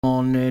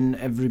Morning,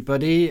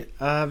 everybody.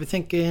 I've been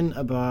thinking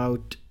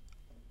about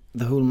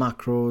the whole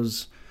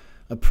macros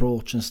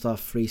approach and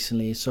stuff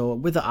recently. So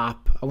with the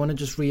app, I want to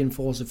just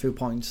reinforce a few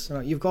points.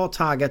 You've got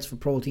targets for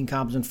protein,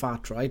 carbs, and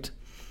fat, right?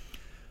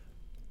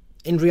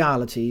 In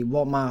reality,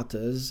 what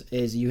matters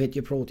is you hit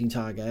your protein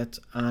target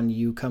and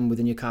you come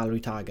within your calorie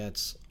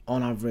targets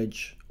on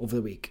average over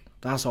the week.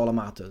 That's all that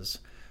matters.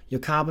 Your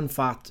carb and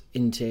fat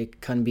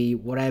intake can be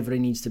whatever it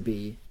needs to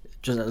be,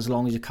 just as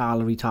long as your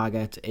calorie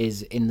target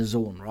is in the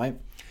zone, right?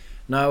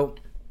 Now,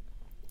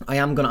 I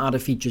am going to add a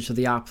feature to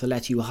the app that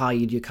lets you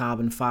hide your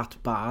carb and fat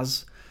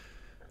bars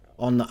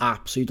on the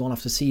app so you don't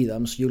have to see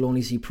them, so you'll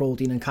only see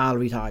protein and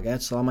calorie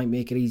targets, so that might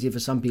make it easier for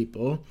some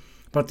people.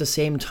 But at the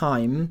same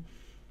time,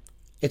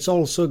 it's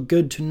also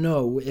good to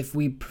know if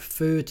we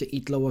prefer to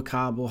eat lower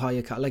carb or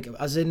higher carb. Like,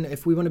 as in,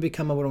 if we want to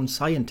become our own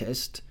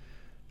scientist,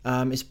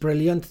 it's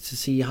brilliant to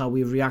see how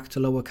we react to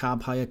lower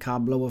carb, higher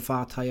carb, lower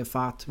fat, higher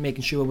fat,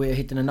 making sure we're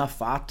hitting enough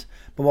fat.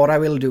 But what I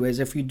will do is,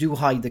 if you do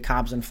hide the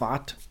carbs and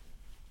fat,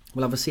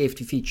 we'll have a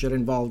safety feature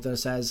involved that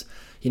says,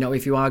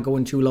 if you are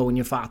going too low in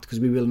your fat, because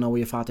we will know where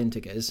your fat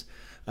intake is,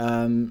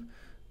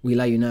 we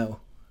let you know,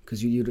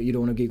 because you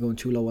don't want to be going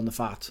too low on the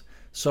fat.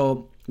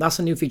 So that's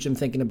a new feature I'm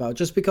thinking about,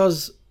 just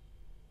because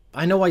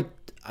I know I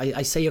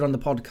say it on the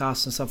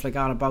podcast and stuff like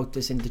that about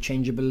this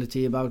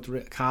interchangeability about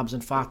carbs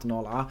and fat and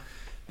all that,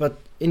 but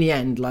in the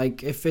end,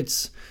 like, if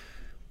it's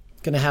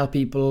going to help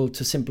people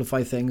to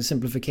simplify things,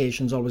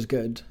 simplification's always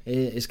good.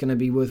 It's going to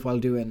be worthwhile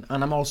doing.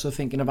 And I'm also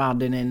thinking of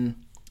adding in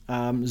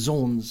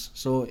zones.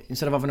 So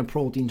instead of having a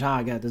protein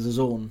target, there's a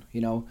zone,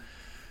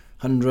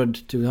 100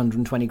 to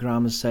 120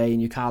 grams, say, and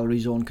your calorie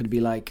zone could be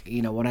like,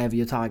 whatever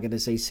your target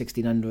is, say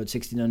 1600 to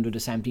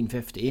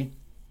 1750.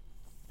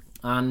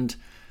 And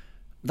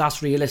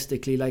that's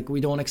realistically, like,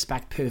 we don't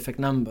expect perfect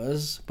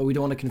numbers, but we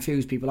don't want to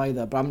confuse people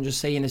either. But I'm just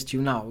saying this to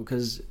you now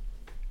because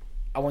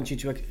I want you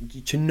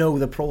to know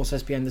the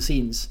process behind the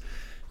scenes.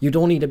 You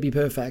don't need to be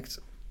perfect.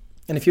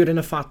 And if you're in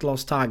a fat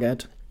loss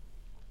target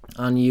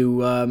and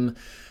you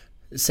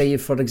say,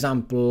 for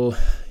example,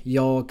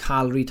 your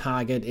calorie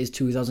target is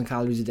 2,000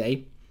 calories a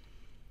day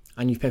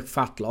and you pick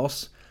fat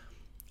loss,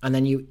 and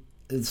then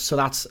so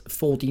that's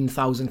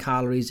 14,000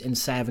 calories in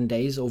 7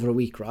 days over a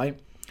week, right?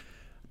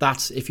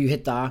 That's, if you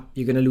hit that,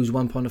 you're going to lose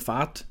 1 pound of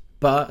fat.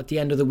 But at the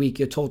end of the week,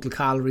 your total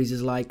calories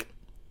is like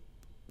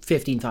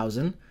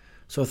 15,000.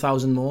 So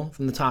 1,000 more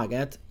than the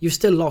target. You've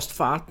still lost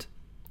fat,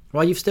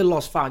 right? You've still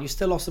lost fat. You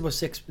still lost about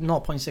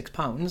 0.6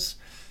 pounds.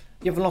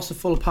 You haven't lost a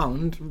full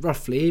pound,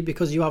 roughly,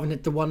 because you haven't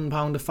hit the 1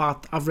 pound of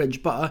fat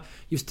average, but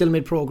you've still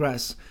made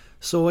progress.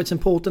 So it's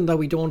important that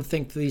we don't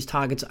think that these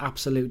targets are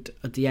absolute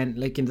at the end.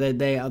 Like,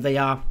 they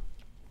are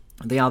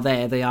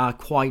there. They are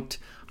quite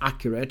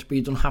accurate, but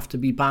you don't have to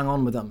be bang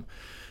on with them.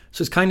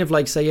 So it's kind of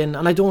like saying,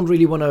 and I don't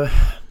really want to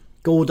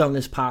go down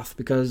this path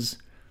because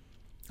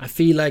I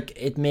feel like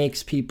it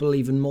makes people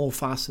even more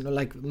fascinated,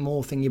 like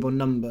more thinking about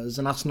numbers,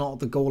 and that's not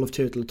the goal of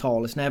Turtle at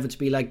all. It's never to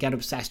be like, get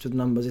obsessed with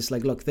numbers. It's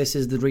like, look, this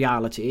is the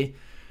reality.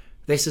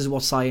 This is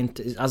what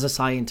as a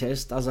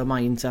scientist, as a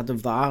mindset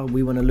of that,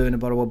 we want to learn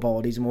about our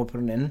bodies and what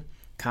we're putting in.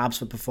 Carbs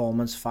for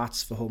performance,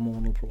 fats for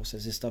hormonal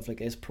processes, stuff like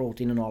this,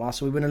 protein and all that.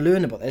 So we want to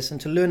learn about this, and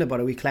to learn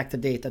about it, we collect the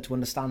data to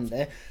understand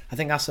it. I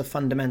think that's a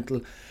fundamental,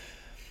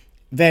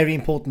 very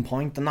important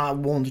point, and that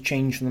won't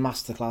change from the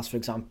masterclass, for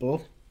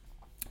example.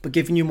 But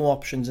giving you more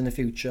options in the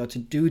future to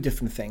do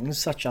different things,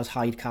 such as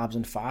hide carbs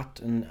and fat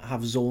and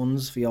have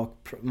zones for your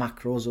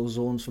macros or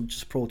zones for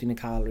just protein and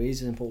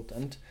calories is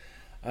important.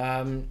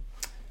 But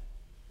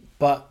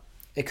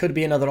it could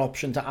be another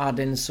option to add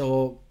in.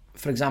 So,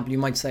 for example, you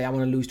might say, I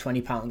want to lose 20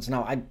 pounds.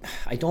 Now,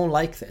 I don't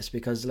like this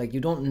because, like, you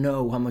don't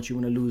know how much you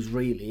want to lose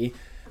really,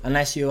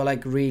 unless you're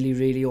like really,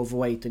 really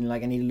overweight and you're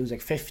like, I need to lose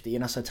like 50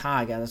 and that's a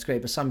target. That's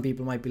great. But some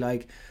people might be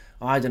like,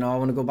 I don't know, I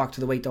want to go back to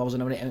the weight I was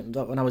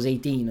when I was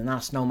 18, and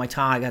that's now my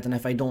target, and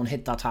if I don't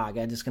hit that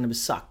target, it's going to be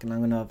suck, and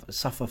I'm going to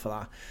suffer for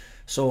that.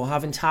 So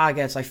having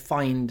targets, I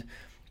find,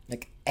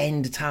 like,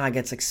 end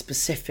targets, like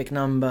specific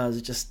numbers,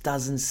 it just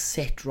doesn't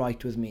sit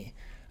right with me.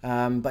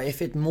 But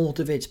if it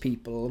motivates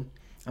people,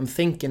 I'm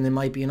thinking there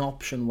might be an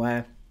option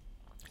where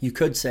you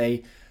could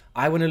say,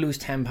 I want to lose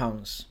 10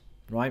 pounds,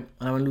 right?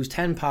 And I want to lose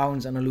 10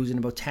 pounds, and I lose in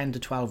about 10 to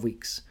 12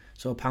 weeks.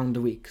 So a pound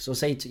a week. So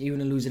say you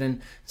want to lose it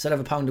in, instead of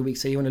a pound a week,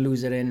 say you want to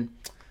lose it in,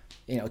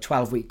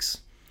 12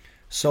 weeks.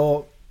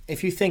 So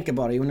if you think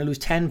about it, you want to lose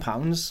 10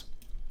 pounds,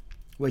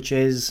 which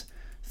is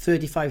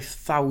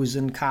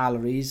 35,000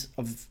 calories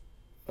of,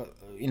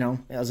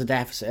 as a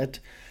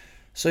deficit.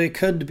 So it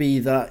could be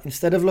that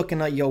instead of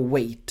looking at your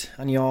weight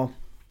and your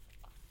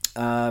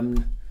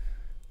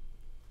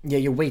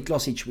weight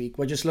loss each week,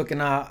 we're just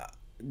looking at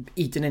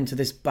eating into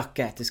this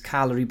bucket, this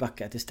calorie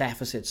bucket, this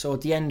deficit. So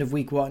at the end of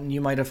week 1, you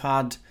might have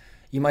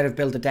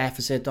built a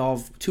deficit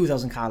of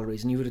 2,000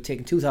 calories and you would have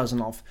taken 2,000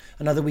 off.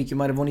 Another week you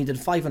might have only did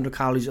 500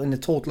 calories in the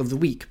total of the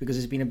week because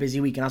it's been a busy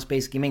week, and that's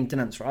basically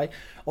maintenance, right?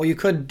 Or you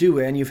could do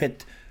it and you've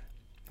hit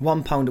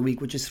 1 pound a week,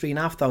 which is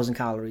 3,500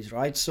 calories,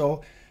 right?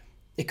 So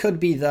it could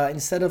be that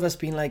instead of us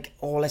being like,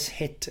 oh, let's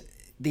hit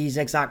these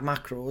exact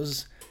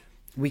macros,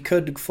 we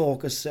could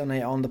focus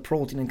on the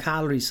protein and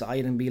calorie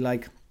side and be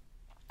like,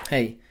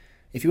 hey,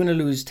 if you want to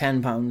lose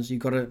 10 pounds, you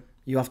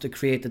have to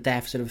create a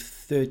deficit of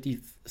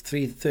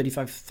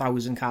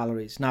 35,000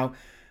 calories. Now,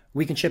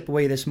 we can chip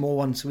away this more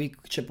once a week,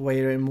 chip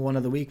away in one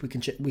other week.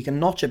 We can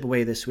not chip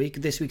away this week.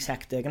 This week's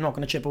hectic. I'm not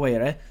going to chip away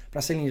at it, but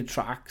I still need to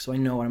track so I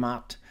know where I'm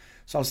at.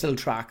 So I'll still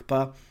track,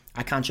 but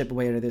I can't chip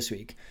away at it this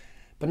week.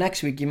 But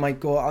next week you might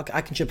go,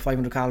 I can chip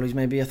 500 calories,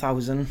 maybe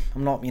 1,000.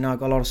 I'm not, I've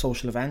got a lot of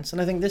social events,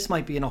 and I think this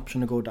might be an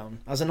option to go down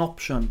as an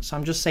option. So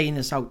I'm just saying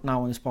this out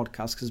now on this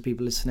podcast because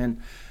people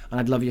listening, and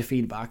I'd love your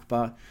feedback.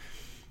 But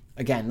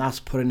again, that's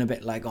putting a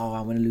bit like, oh,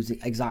 I'm going to lose the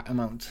exact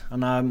amount.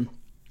 And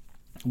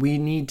we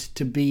need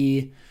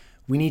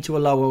to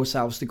allow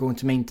ourselves to go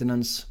into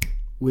maintenance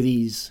with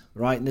ease,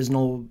 right? There's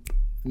no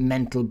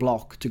mental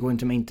block to go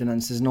into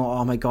maintenance. There's no,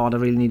 oh my God, I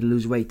really need to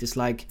lose weight. It's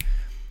like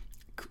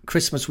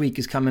Christmas week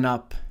is coming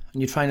up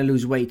and you're trying to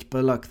lose weight,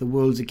 but look, the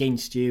world's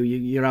against you.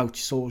 You're out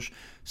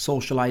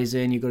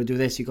socializing, you've got to do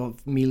this, you've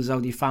got meals out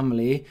with your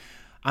family,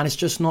 and it's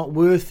just not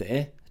worth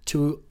it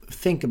to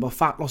think about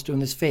fat loss during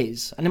this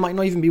phase. And it might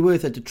not even be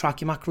worth it to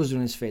track your macros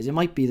during this phase. It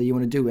might be that you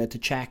want to do it to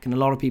check, and a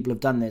lot of people have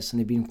done this and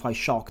they've been quite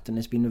shocked, and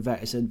it's been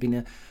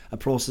a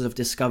process of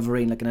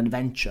discovery, like an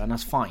adventure, and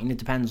that's fine. It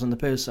depends on the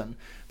person.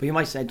 But you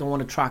might say, I don't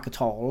want to track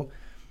at all,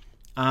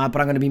 but I'm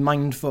going to be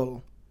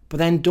mindful. But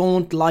then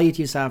don't lie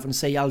to yourself and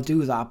say, I'll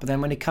do that. But then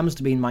when it comes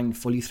to being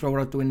mindful, you throw it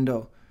out the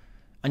window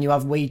and you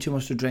have way too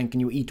much to drink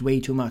and you eat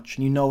way too much,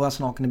 and you know that's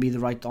not going to be the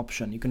right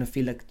option. You're going to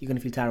feel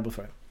terrible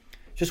for it.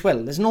 Just will.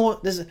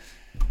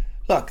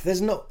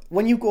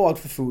 When you go out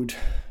for food,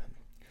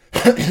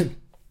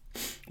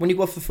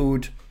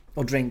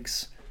 or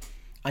drinks,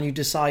 and you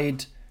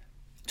decide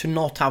to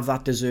not have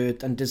that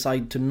dessert and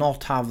decide to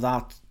not have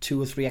that 2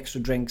 or 3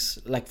 extra drinks,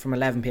 like from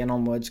 11 p.m.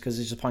 onwards, because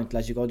it's just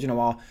pointless. You go, do you know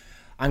what?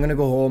 I'm going to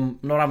go home.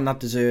 I'm not having that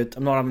dessert.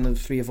 I'm not having the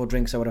 3 or 4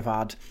 drinks I would have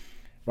had,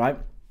 right?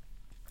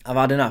 I've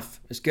had enough.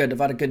 It's good. I've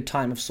had a good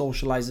time. I've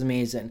socialised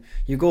amazing.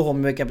 You go home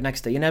and wake up the next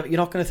day. You're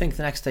not going to think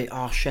the next day,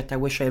 oh shit, I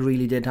wish I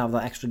really did have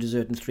that extra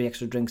dessert and 3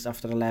 extra drinks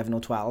after 11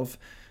 or 12.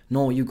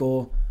 No, you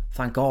go,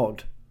 thank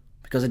God,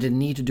 because I didn't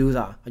need to do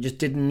that. I just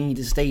didn't need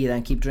to stay there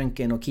and keep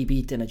drinking or keep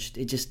eating.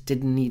 It just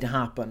didn't need to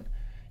happen.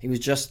 It was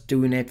just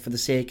doing it for the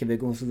sake of it,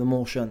 going through the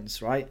motions,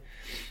 right?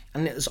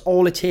 And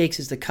all it takes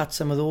is to cut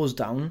some of those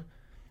down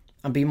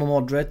and be more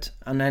moderate,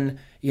 and then,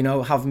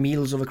 have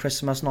meals over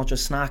Christmas, not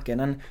just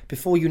snacking. And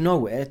before you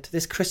know it,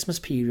 this Christmas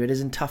period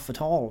isn't tough at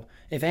all.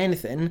 If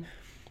anything,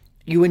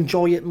 you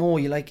enjoy it more.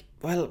 You're like,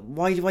 well,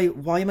 why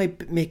am I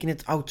making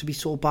it out to be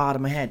so bad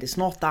in my head? It's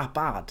not that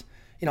bad.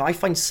 I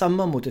find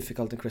summer more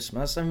difficult than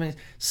Christmas. I mean,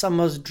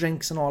 summer's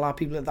drinks and all that,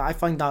 people like that, I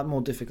find that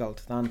more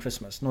difficult than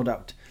Christmas, no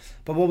doubt.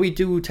 But what we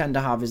do tend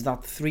to have is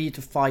that 3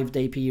 to 5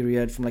 day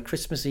period from like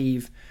Christmas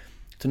Eve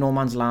to no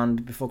man's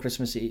land before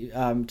Christmas Eve,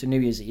 to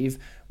New Year's Eve,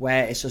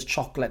 where it's just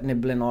chocolate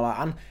nibbling, all that.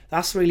 And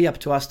that's really up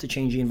to us to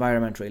change the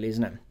environment, really,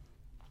 isn't it?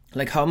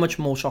 Like, how much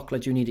more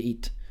chocolate do you need to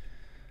eat?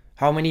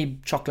 How many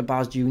chocolate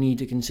bars do you need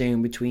to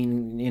consume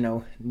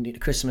between,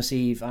 Christmas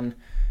Eve and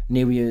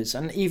New Year's?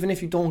 And even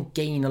if you don't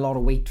gain a lot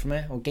of weight from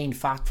it or gain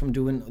fat from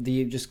doing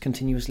the just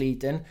continuously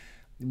eating,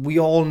 we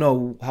all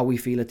know how we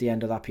feel at the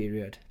end of that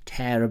period.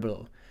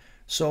 Terrible.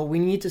 So we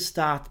need to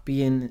start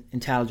being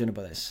intelligent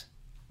about this.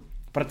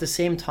 But at the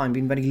same time,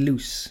 being very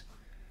loose,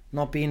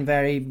 not being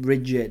very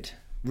rigid.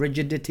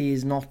 Rigidity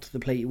is not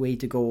the way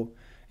to go.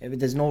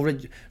 There's no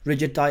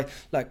rigid diet.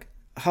 Like,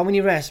 how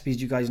many recipes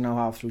do you guys now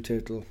have through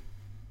Turtle?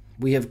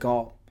 We have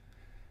got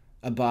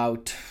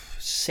about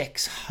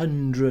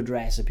 600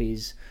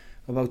 recipes,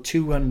 about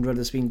 200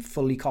 that's been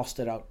fully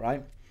costed out,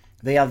 right?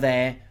 They are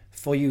there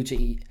for you to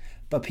eat,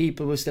 but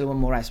people will still want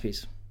more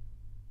recipes.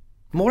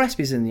 More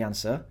recipes isn't the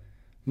answer.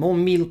 More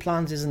meal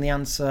plans isn't the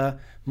answer.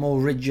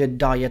 More rigid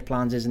diet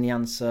plans isn't the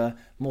answer.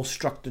 More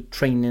structured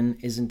training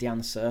isn't the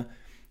answer.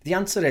 The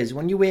answer is,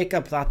 when you wake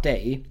up that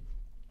day,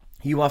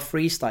 you are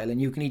freestyling.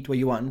 You can eat what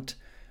you want.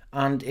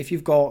 And if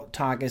you've got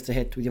targets to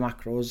hit with your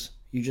macros,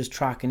 you just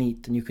track and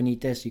eat. And you can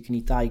eat this, you can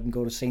eat that. You can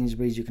go to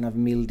Sainsbury's, you can have a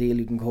meal deal,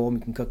 you can go home,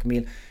 you can cook a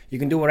meal. You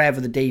can do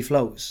whatever the day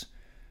flows,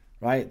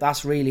 right?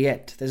 That's really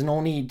it. There's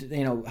no need,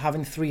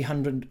 having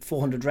 300,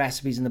 400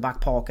 recipes in the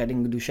back pocket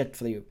and do shit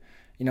for you.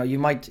 You're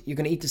going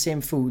to eat the same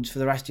foods for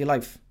the rest of your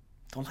life.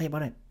 Don't lie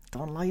about it.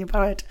 Don't lie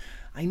about it.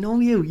 I know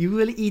you. You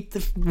will eat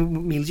the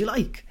meals you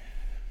like.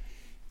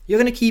 You're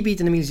going to keep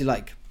eating the meals you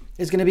like.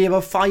 It's going to be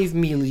about 5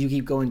 meals you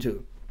keep going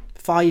to.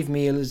 5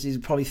 meals is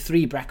probably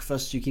 3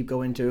 breakfasts you keep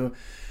going to.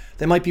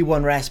 There might be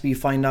one recipe you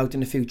find out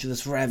in the future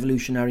that's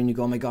revolutionary and you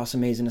go, oh my gosh,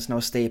 amazing, it's now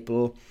a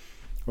staple,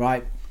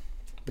 right?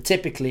 But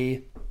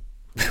typically,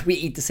 we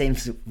eat the same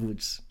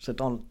foods. So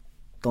don't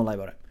lie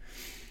about it.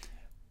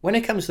 When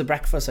it comes to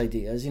breakfast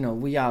ideas,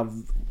 we are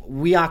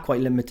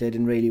quite limited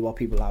in really what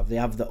people have. They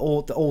have the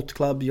oat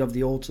club, you have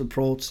the oats, the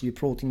protein, you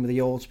protein with the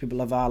oats, people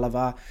love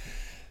that.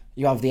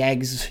 You have the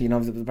eggs,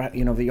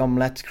 the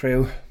omelette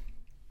crew,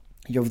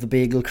 you have the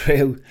bagel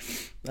crew,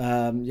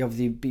 you have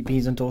the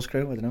beans and toast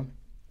crew, I don't know.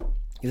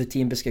 You have the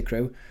tea and biscuit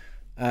crew,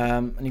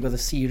 and you got the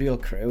cereal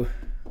crew.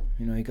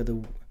 You got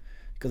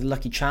got the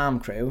Lucky Charm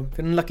crew. If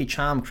you're in the Lucky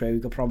Charm crew,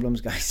 you've got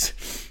problems, guys.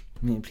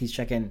 I mean, please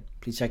check in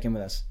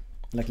with us.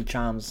 Lucky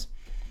Charms.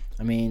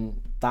 I mean,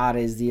 that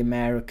is the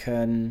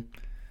American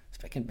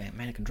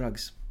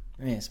drugs.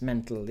 I mean, it's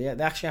mental. They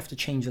actually have to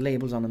change the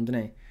labels on them, don't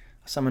they?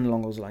 Something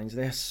along those lines.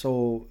 They're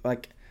so,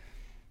 like,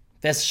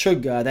 there's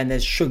sugar, then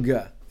there's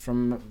sugar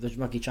from the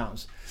Lucky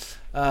Charms.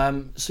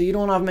 So you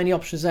don't have many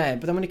options there.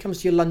 But then when it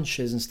comes to your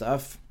lunches and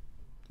stuff,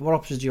 what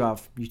options do you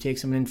have? You take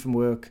someone in from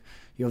work,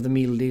 you have the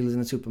meal deals in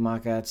the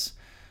supermarkets,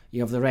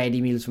 you have the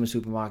ready meals from the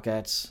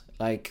supermarkets.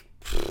 Like,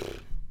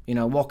 you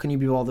know, what can you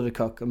be bothered to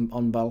cook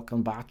on bulk,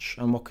 on batch,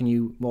 and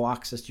what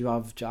access do you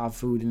have to have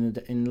food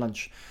in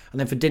lunch? And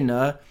then for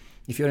dinner,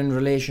 if you're in a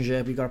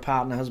relationship, you've got a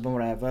partner, husband,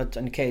 whatever,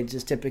 and kids,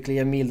 it's typically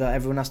a meal that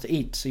everyone has to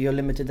eat, so you're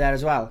limited there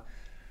as well,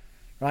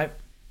 right?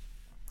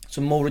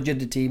 So more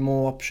rigidity,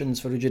 more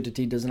options for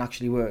rigidity doesn't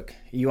actually work.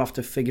 You have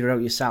to figure it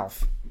out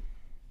yourself.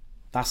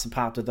 That's the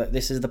part of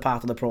this is the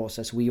part of the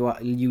process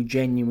where you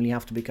genuinely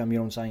have to become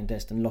your own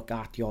scientist and look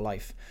at your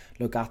life,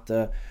 look at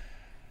the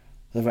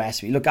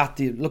recipe, look at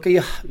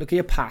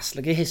your past,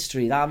 look at your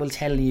history. That will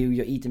tell you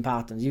your eating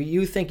patterns.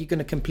 You think you're going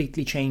to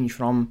completely change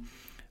from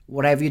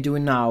whatever you're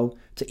doing now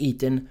to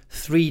eating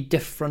 3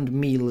 different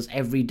meals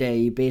every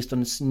day based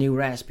on new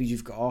recipes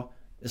you've got.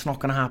 It's not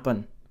going to happen.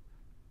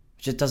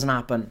 It just doesn't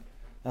happen.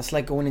 That's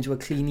like going into a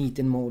clean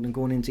eating mode and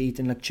going into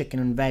eating like chicken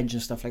and veg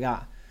and stuff like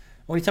that.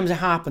 Only times it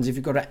happens if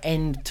you've got to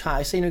end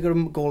time. Say you've got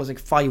a goal is like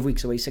 5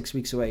 weeks away, 6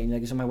 weeks away, and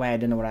like it's on my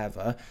wedding or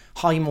whatever.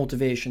 High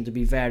motivation to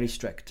be very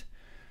strict,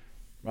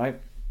 right?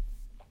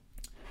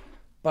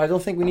 But I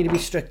don't think we need to be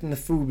strict in the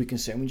food we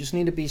consume. We just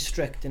need to be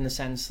strict in the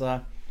sense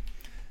that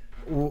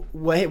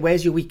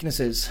where's your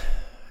weaknesses?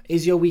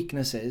 Is your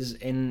weaknesses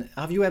in?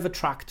 Have you ever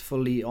tracked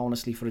fully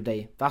honestly for a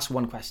day? That's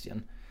one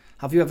question.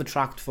 Have you ever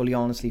tracked fully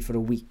honestly for a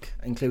week,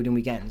 including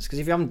weekends? Because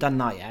if you haven't done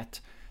that yet,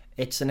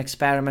 it's an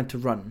experiment to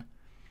run.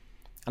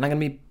 And I'm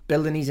going to be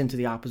building these into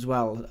the app as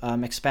well.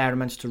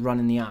 Experiments to run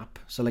in the app.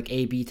 So like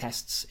A/B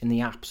tests in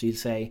the app. So you'd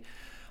say,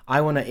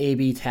 I want to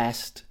A/B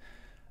test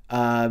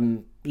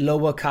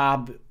lower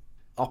carb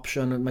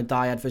option of my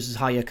diet versus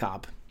higher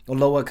carb. Or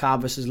lower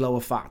carb versus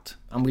lower fat.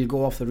 And we'll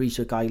go off the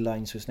research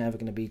guidelines, so it's never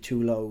going to be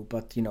too low.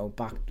 But, you know,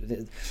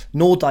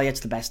 no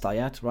diet's the best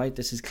diet, right?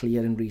 This is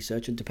clear in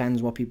research. It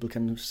depends what people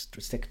can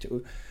stick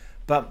to.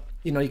 But,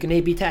 you know, you can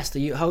A/B test.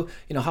 How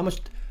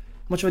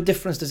much of a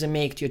difference does it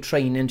make to your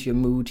training, to your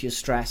mood, to your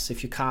stress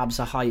if your carbs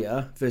are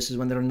higher versus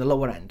when they're in the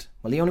lower end?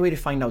 Well, the only way to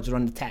find out is to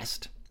run the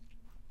test,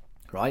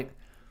 right?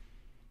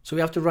 So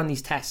we have to run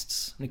these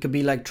tests. And it could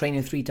be like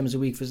training 3 times a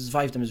week versus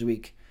 5 times a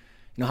week.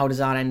 You know, how does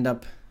that end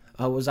up?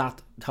 How does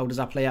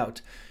that play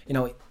out? You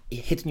know,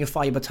 hitting your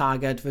fiber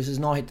target versus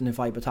not hitting the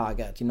fiber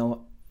target. You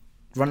know,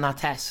 run that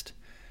test.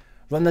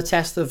 Run the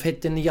test of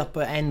hitting the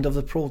upper end of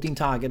the protein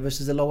target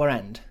versus the lower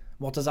end.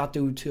 What does that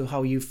do to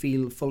how you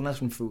feel fullness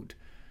from food?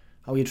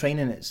 How your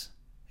training is?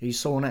 Are you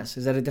soreness?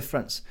 Is there a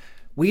difference?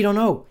 We don't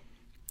know.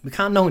 We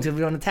can't know until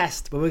we run a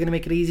test, but we're going to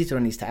make it easy to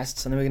run these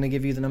tests, and then we're going to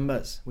give you the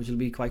numbers, which will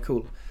be quite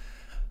cool.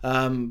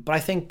 But I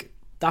think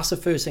that's the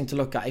first thing to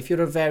look at. If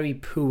you're a very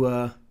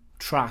poor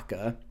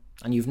tracker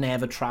and you've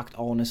never tracked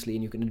honestly,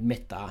 and you can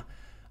admit that,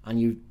 and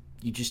you're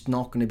just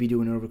not going to be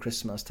doing it over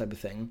Christmas type of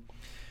thing,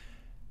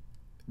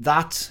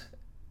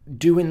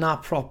 doing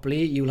that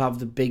properly, you'll have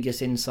the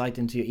biggest insight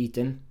into your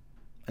eating.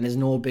 And there's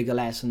no bigger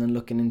lesson than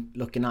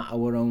looking at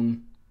our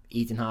own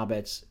eating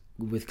habits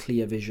with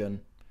clear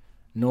vision.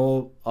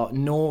 No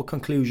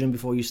conclusion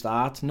before you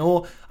start.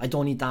 No, I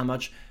don't eat that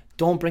much.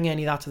 Don't bring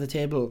any of that to the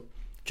table.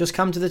 Just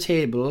come to the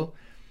table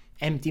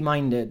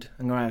empty-minded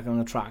and I'm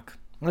going to track.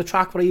 I'm going to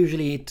track what I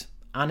usually eat,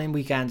 and in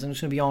weekends I'm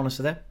just going to be honest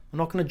with it. I'm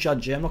not going to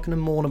judge it. I'm not going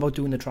to moan about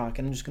doing the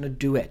tracking. I'm just going to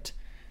do it.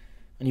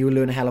 And you will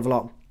learn a hell of a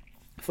lot.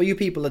 For you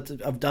people that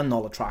have done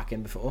all the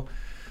tracking before,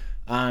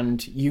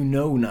 and you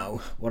know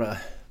now what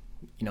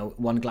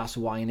one glass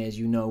of wine is,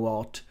 you know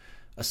what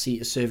a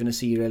serving of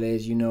cereal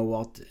is, you know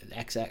what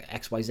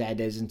XYZ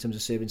is in terms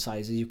of serving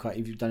sizes,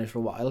 if you've done it for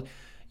a while,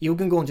 you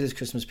can go into this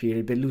Christmas period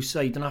a bit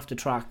looser. You don't have to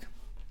track,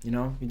 you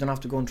don't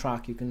have to go and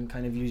track. You can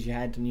kind of use your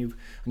head, and you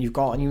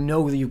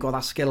know that you've got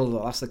that skill.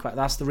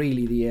 That's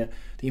really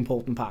the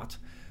important part.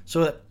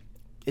 So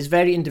it's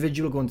very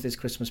individual going to this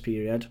Christmas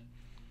period.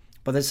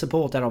 But there's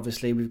support there,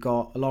 obviously. We've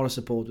got a lot of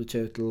support with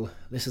Turtle.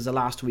 This is the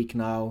last week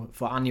now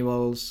for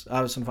annuals.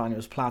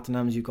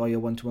 Platinums. You've got your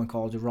one-to-one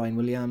calls with Ryan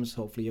Williams.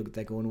 Hopefully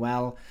they're going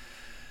well.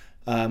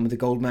 With the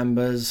gold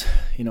members,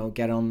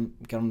 get on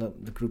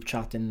the group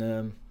chat in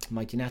the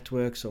Mighty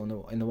Networks or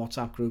in the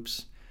WhatsApp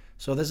groups.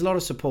 So there's a lot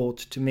of support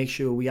to make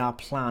sure we are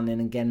planning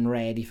and getting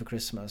ready for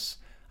Christmas.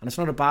 And it's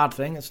not a bad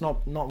thing. It's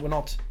not. We're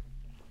not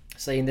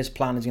saying this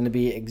plan is going to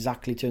be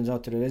exactly turns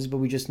out that it is, but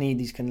we just need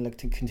these kind of like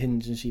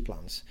contingency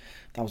plans.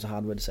 That was a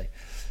hard word to say.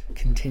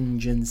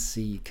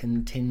 Contingency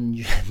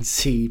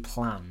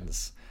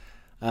plans.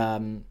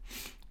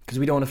 Because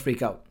we don't want to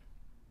freak out.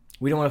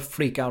 We don't want to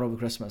freak out over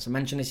Christmas. I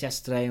mentioned this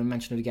yesterday and I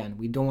mentioned it again.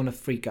 We don't want to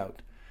freak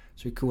out.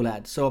 So we cool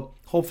head. So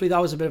hopefully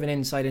that was a bit of an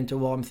insight into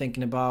what I'm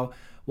thinking about,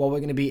 what we're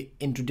going to be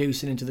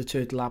introducing into the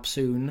Turtle app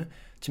soon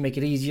to make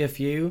it easier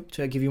for you,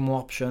 to give you more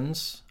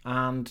options,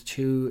 and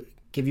to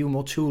give you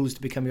more tools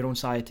to become your own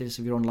scientist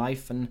of your own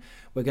life. And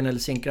we're going to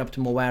sync it up to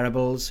more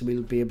wearables. So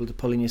we'll be able to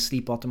pull in your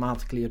sleep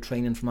automatically, your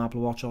training from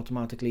Apple Watch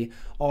automatically,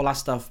 all that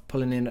stuff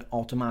pulling in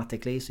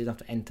automatically, so you don't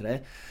have to enter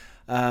it.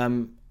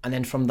 And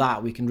then from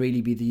that, we can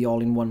really be the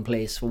all-in-one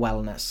place for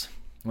wellness.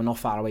 We're not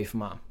far away from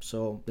that.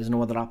 So there's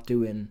no other app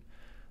doing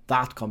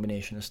that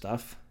combination of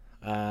stuff.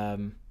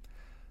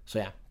 So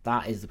yeah,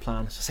 that is the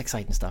plan. It's just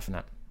exciting stuff, isn't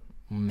it?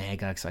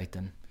 Mega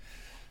exciting.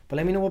 But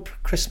let me know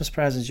what Christmas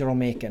presents you're all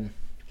making.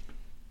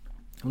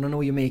 I want to know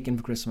what you're making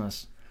for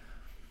Christmas.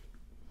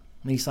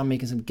 I need to start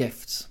making some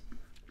gifts.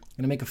 I'm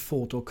going to make a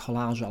photo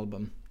collage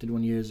album. Did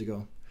one years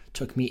ago.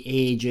 Took me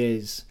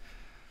ages,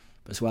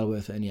 but it's well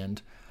worth it in the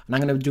end. And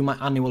I'm going to do my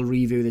annual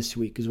review this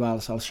week as well,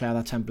 so I'll share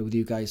that template with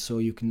you guys so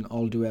you can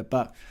all do it.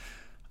 But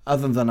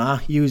other than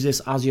that, use this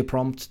as your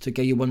prompt to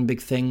get you one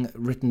big thing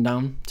written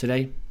down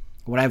today.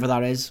 Whatever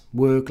that is,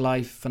 work,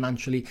 life,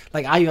 financially.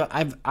 Like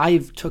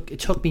it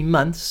took me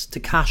months to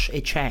cash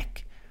a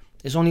check.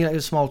 It's only like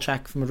a small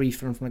check from a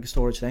refund from like a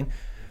storage thing.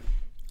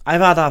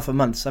 I've had that for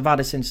months. I've had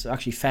it since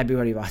actually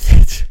February. I've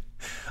had it,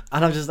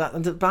 and I'm just that.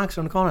 And the bank's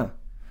around the corner.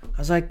 I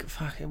was like,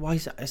 "Fuck! Why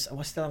is it? I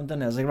still haven't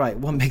done it?" I was like, "Right,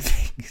 one big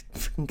thing,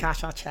 fucking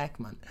cash that check,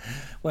 man."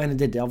 When I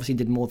did, obviously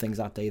did more things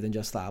that day than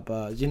just that.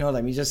 But you know what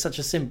I mean? It's just such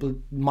a simple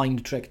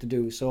mind trick to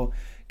do. So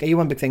get you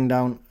one big thing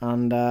down,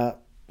 and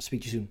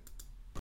speak to you soon.